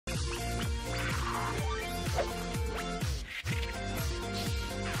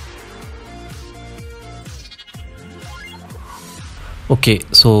Okay,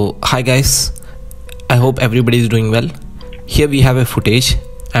 so hi guys, I hope everybody is doing well. Here we have a footage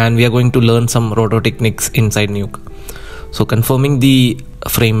and we are going to learn some roto techniques inside Nuke. So confirming the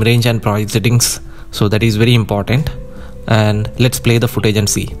frame range and project settings, so that is very important, and let's play the footage and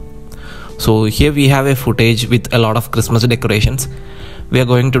see. So here we have a footage with a lot of Christmas decorations. We are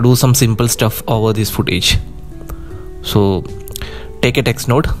going to do some simple stuff over this footage. So take a text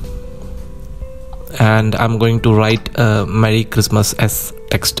note and I'm going to write Merry Christmas as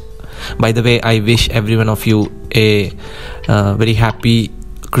text. By the way, I wish every one of you a very happy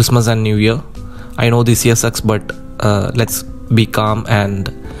Christmas and New Year. I know this year sucks, but let's be calm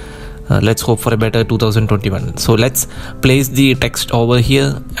and let's hope for a better 2021. So let's place the text over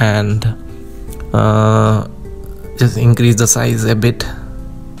here and just increase the size a bit.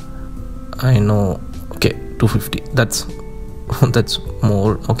 I know, okay, 250, that's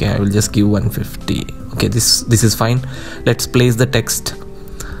more. Okay, I will just give 150. Okay, this is fine. Let's place the text.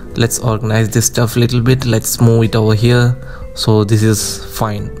 Let's organize this stuff a little bit. Let's move it over here. So this is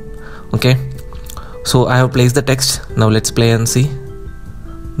fine. Okay, so I have placed the text. Now let's play and see.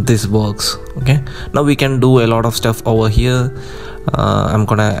 This works. Okay, now we can do a lot of stuff over here. I'm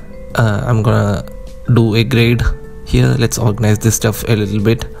gonna do a grade here. Let's organize this stuff a little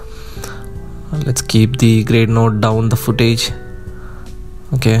bit. Let's keep the grade node down the footage.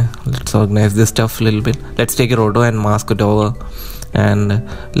 Okay, let's organize this stuff a little bit. Let's take a roto and mask it over, and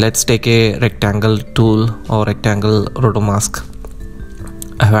let's take a rectangle tool or rectangle roto mask.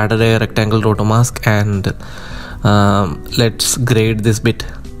 I've added a rectangle roto mask and let's grade this bit.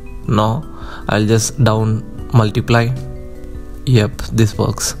 Now I'll just down multiply. Yep, this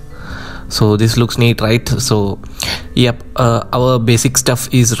works. So this looks neat, right? So yep, our basic stuff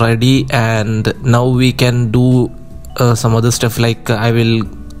is ready, and now we can do some other stuff, like I will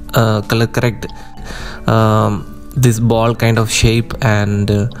color correct this ball kind of shape,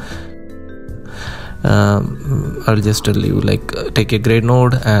 and I'll just tell you, like, take a grade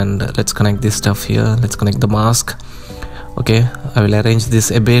node and let's connect this stuff here. Let's connect the mask. Okay, I will arrange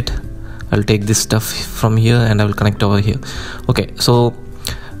this a bit. I'll take this stuff from here and I will connect over here. Okay, so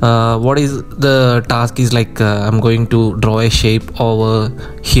what is the task is, like, I'm going to draw a shape over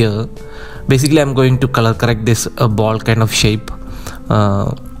here. Basically I'm going to color correct this ball kind of shape.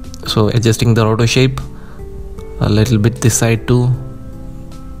 So adjusting the roto shape a little bit this side too.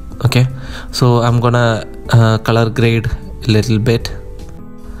 Okay, so I'm gonna color grade a little bit.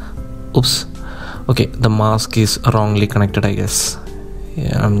 Oops, okay, the mask is wrongly connected, I guess.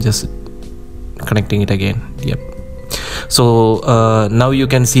 Yeah, I'm just connecting it again. Yep. So now you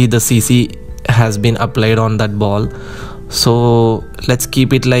can see the CC has been applied on that ball. So let's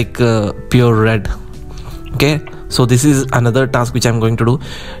keep it like pure red. Okay, so this is another task which I'm going to do.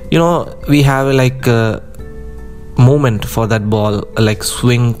 You know, we have like movement for that ball, like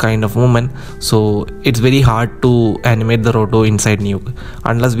swing kind of movement, so it's very hard to animate the roto inside Nuke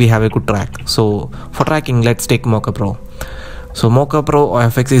unless we have a good track. So for tracking, let's take Mochapro. So Mochapro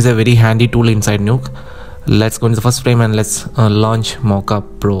VFX is a very handy tool inside Nuke. Let's go into the first frame and let's launch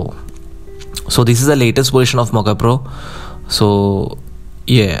Mochapro. So this is the latest version of Mochapro. So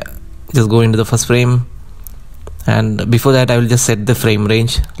yeah, just go into the first frame, and before that I will just set the frame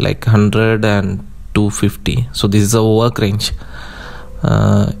range like 100 and 250. So this is a work range.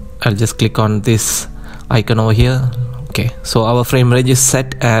 I'll just click on this icon over here. Okay, so our frame range is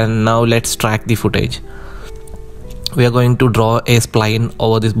set, and now let's track the footage. We are going to draw a spline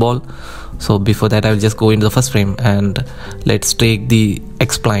over this ball. So before that I will just go into the first frame and let's take the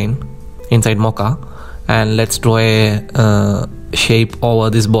X spline inside Mocha and let's draw a shape over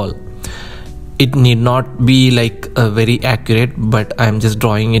this ball. It need not be like very accurate, but I'm just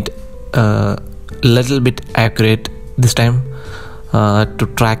drawing it little bit accurate this time to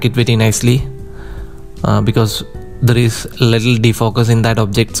track it very nicely, because there is little defocus in that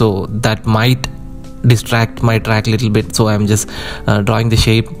object, so that might distract my track a little bit. So I'm just drawing the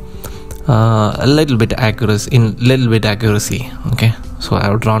shape a little bit accuracy. Okay, so I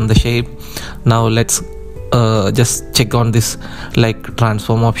have drawn the shape. Now let's just check on this like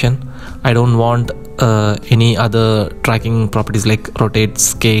transform option. I don't want any other tracking properties like rotate,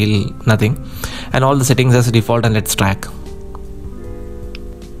 scale, nothing, and all the settings as default, and let's track.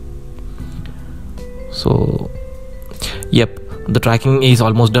 So yep, the tracking is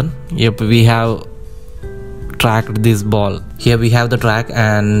almost done. Yep, we have tracked this ball. Here we have the track,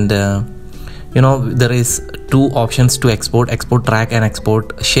 and you know, there is two options to export track and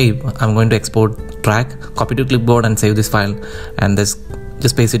export shape. I'm going to export track, copy to clipboard and save this file, and this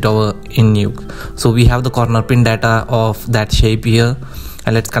just paste it over in Nuke. So we have the corner pin data of that shape here,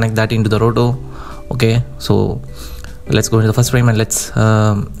 and let's connect that into the roto. Okay, so let's go into the first frame and let's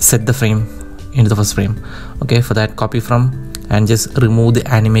set the frame into the first frame. Okay, for that copy from and just remove the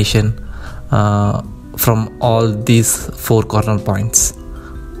animation from all these 4 corner points.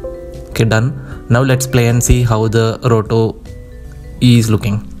 Okay, done. Now let's play and see how the roto is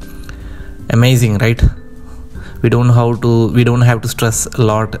looking. Amazing, right? We don't have to stress a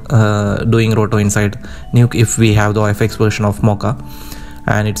lot doing roto inside Nuke if we have the VFX version of Mocha,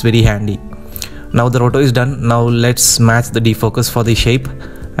 and it's very handy. Now the roto is done. Now let's match the defocus for the shape,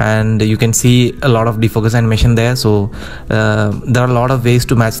 and you can see a lot of defocus animation there. So there are a lot of ways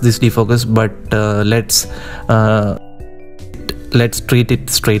to match this defocus, but let's treat it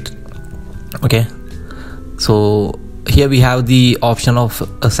straight. Okay, so here we have the option of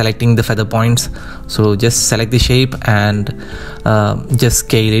selecting the feather points. So just select the shape and just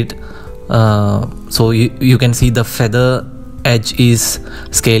scale it. So you can see the feather edge is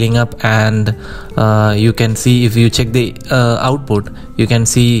scaling up, and you can see, if you check the output, you can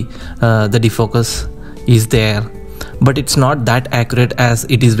see the defocus is there, but it's not that accurate as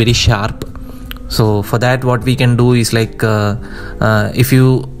it is very sharp. So for that, what we can do is like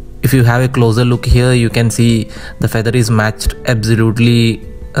if you have a closer look here, you can see the feather is matched absolutely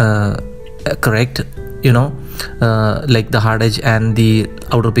correct, you know, like the hard edge and the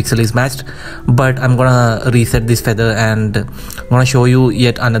outer pixel is matched. But I'm gonna reset this feather and I'm gonna show you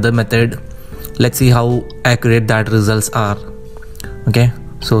yet another method. Let's see how accurate that results are. Okay,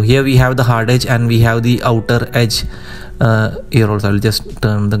 so here we have the hard edge and we have the outer edge. Here also I'll just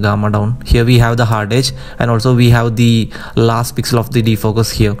turn the gamma down. Here we have the hard edge, and also we have the last pixel of the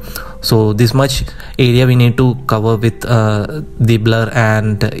defocus here. So this much area we need to cover with the blur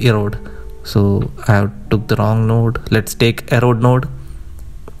and erode. So I have took the wrong node. Let's take erode node,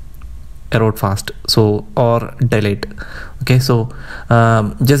 erode fast, so or delete. Okay, so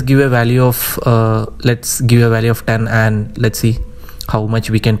just give a value of let's give a value of 10 and let's see how much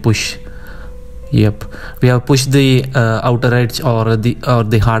we can push. Yep, we have pushed the outer edge or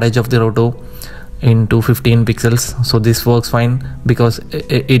the hard edge of the roto into 15 pixels. So this works fine because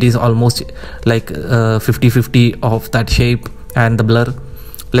it is almost like 50-50 of that shape and the blur.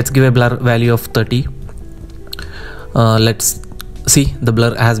 Let's give a blur value of 30. Let's see, the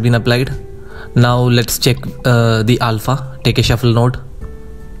blur has been applied. Now let's check the alpha. Take a shuffle node.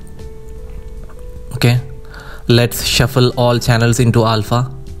 Okay, let's shuffle all channels into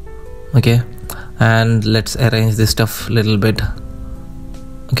alpha. Okay, and let's arrange this stuff a little bit.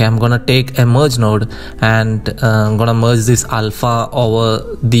 Okay, I'm gonna take a merge node and I'm gonna merge this alpha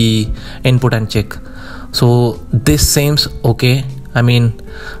over the input and check. So this seems okay. I mean,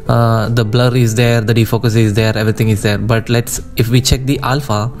 the blur is there, the defocus is there, everything is there. But if we check the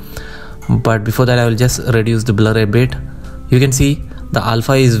alpha, but before that I will just reduce the blur a bit. You can see the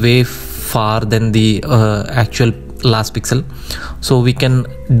alpha is way far than the actual last pixel, so we can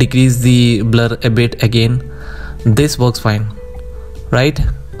decrease the blur a bit again. This works fine, right?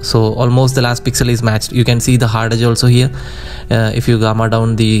 So almost the last pixel is matched. You can see the hard edge also here. If you gamma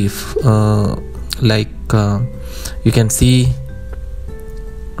down the you can see,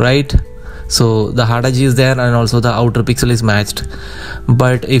 right? So the hard edge is there and also the outer pixel is matched.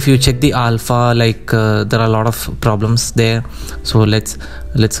 But if you check the alpha, there are a lot of problems there. So let's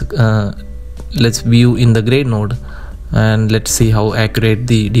view in the grade node and let's see how accurate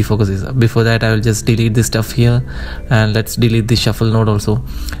the defocus is. Before that I will just delete this stuff here and let's delete the shuffle node also.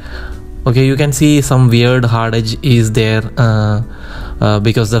 Okay, you can see some weird hard edge is there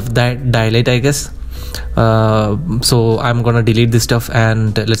because of that dilate, I guess. So I'm gonna delete this stuff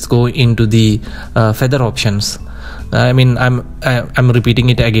and let's go into the feather options. I mean, I'm repeating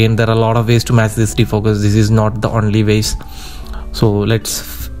it again. There are a lot of ways to match this defocus. This is not the only ways. So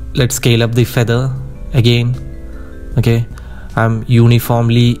let's scale up the feather again. Okay, I'm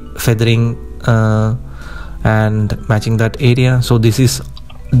uniformly feathering and matching that area. So this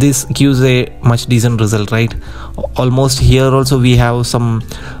gives a much decent result, right? Almost here also we have some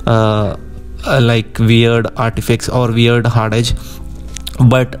like weird artifacts or weird hard edge,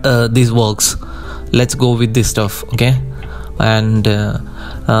 but this works. Let's go with this stuff. Okay, and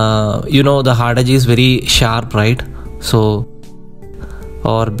you know, the hard edge is very sharp, right? So,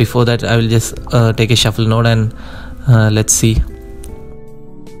 or before that I will just take a shuffle node and let's see.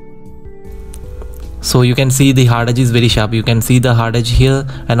 So you can see the hard edge is very sharp. You can see the hard edge here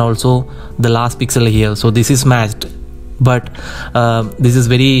and also the last pixel here. So this is matched but this is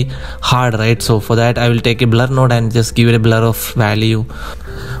very hard, right? So for that I will take a blur node and just give it a blur of value.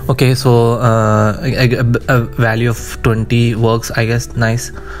 Okay, so a value of 20 works, I guess.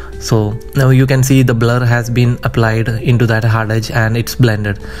 Nice. So now you can see the blur has been applied into that hard edge and it's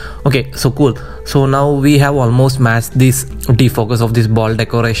blended. Okay, so cool. So now we have almost matched this defocus of this ball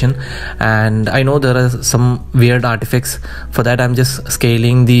decoration, and I know there are some weird artifacts. For that I'm just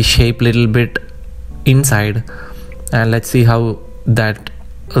scaling the shape little bit inside, and let's see how that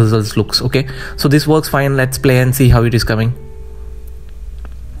results looks. Okay, so this works fine. Let's play and see how it is coming.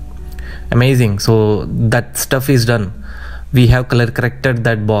 Amazing. So that stuff is done. We have color corrected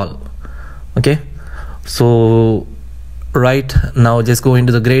that ball. Okay, so right now just go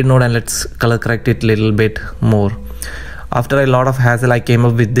into the grade node and let's color correct it a little bit more. After a lot of hassle I came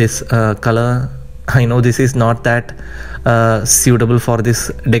up with this color. I know this is not that suitable for this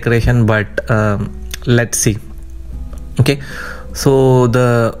decoration, but let's see. Okay, so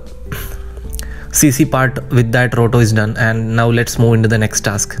the CC part with that roto is done, and now let's move into the next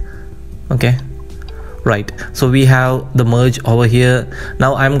task. Okay, right, so we have the merge over here.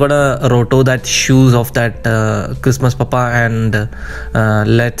 Now I'm gonna roto that shoes of that Christmas Papa, and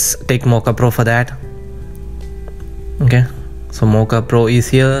let's take Mochapro for that. Okay, so Mochapro is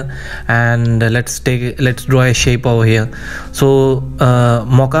here, and let's draw a shape over here. So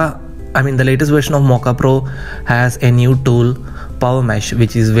the latest version of Mochapro has a new tool, Power Mesh,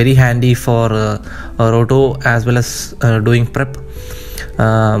 which is very handy for roto as well as doing prep.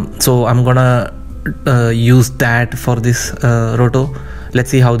 So I'm gonna use that for this roto. Let's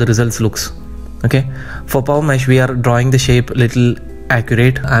see how the results looks. Okay, for Power Mesh we are drawing the shape little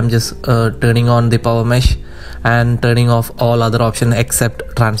accurate. I'm just turning on the Power Mesh and turning off all other options except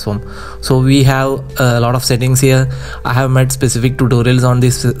transform. So we have a lot of settings here. I have made specific tutorials on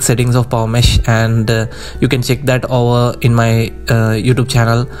these settings of Power Mesh, and you can check that over in my YouTube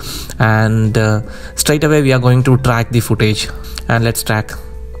channel. And straight away we are going to track the footage, and let's track.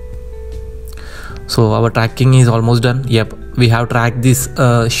 So our tracking is almost done. Yep, we have tracked these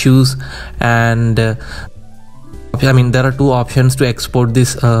shoes, and there are two options to export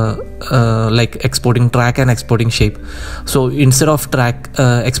this, like exporting track and exporting shape. So instead of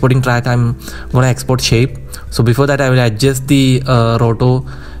exporting track, I'm gonna export shape. So before that I will adjust the roto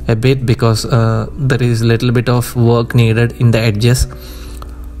a bit, because there is a little bit of work needed in the edges.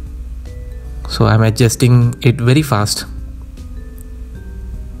 So I'm adjusting it very fast.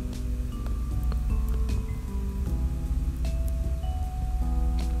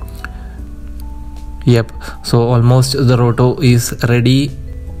 Yep, so almost the roto is ready.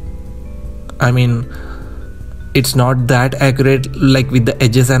 It's not that accurate like with the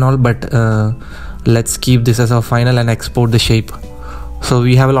edges and all, but let's keep this as our final and export the shape. So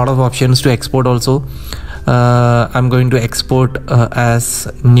we have a lot of options to export also. I'm going to export as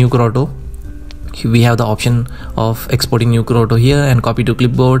Nuke Roto. We have the option of exporting Nuke Roto here, and copy to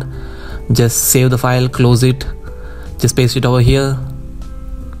clipboard. Just save the file, close it, just paste it over here,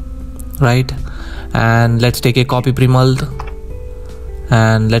 right? And let's take a copy pre-mult,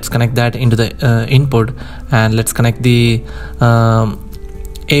 and let's connect that into the input, and let's connect the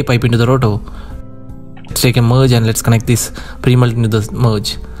A pipe into the roto. Let's take a merge and let's connect this pre-mult into the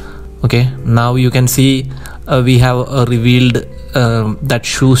merge. Okay, now you can see we have revealed that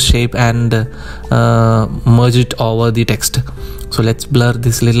shoe shape and merged it over the text. So let's blur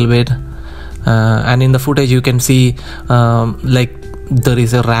this little bit, and in the footage you can see like there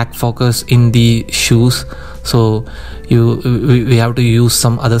is a rack focus in the shoes. So we have to use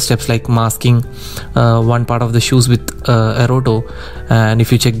some other steps like masking one part of the shoes with a roto, and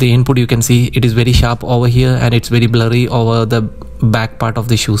if you check the input you can see it is very sharp over here and it's very blurry over the back part of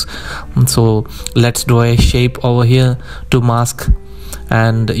the shoes. So let's draw a shape over here to mask,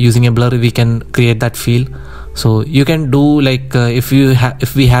 and using a blur we can create that feel. So you can do like if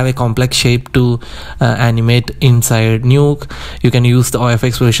we have a complex shape to animate inside Nuke, you can use the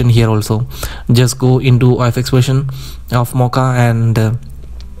VFX version here also. Just go into VFX version of Mocha and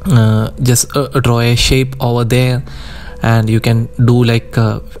just draw a shape over there, and you can do like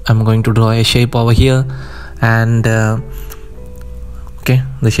I'm going to draw a shape over here, and okay,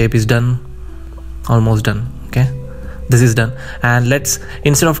 the shape is done, almost done. Okay, this is done, and let's,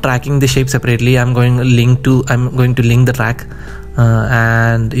 instead of tracking the shape separately, I'm going to link the track,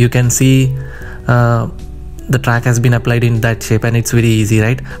 and you can see the track has been applied in that shape, and it's very easy,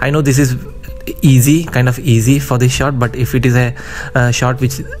 right? I know this is kind of easy for this shot, but if it is a shot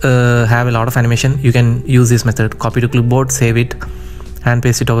which have a lot of animation, you can use this method. Copy to clipboard, save it and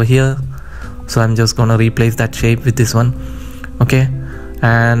paste it over here. So I'm just gonna replace that shape with this one. Okay,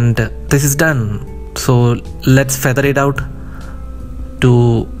 and this is done. So let's feather it out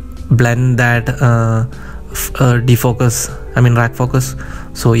to blend that defocus, I mean rack focus.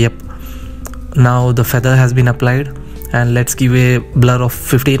 So yep, now the feather has been applied, and let's give a blur of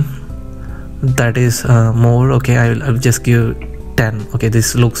 15. That is more. Okay, I'll just give 10. Okay,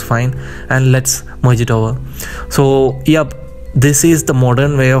 this looks fine, and let's merge it over. So yep, this is the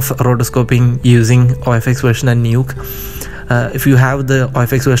modern way of rotoscoping using VFX version and Nuke. If you have the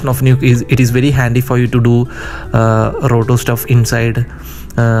VFX version of Nuke, it is very handy for you to do roto stuff inside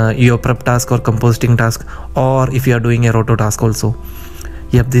your prep task or compositing task, or if you are doing a roto task also.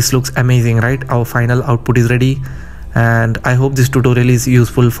 Yep, this looks amazing, right? Our final output is ready, and I hope this tutorial is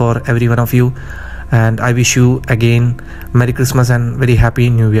useful for every one of you, and I wish you again Merry Christmas and very Happy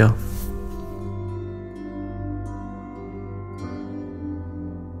New Year.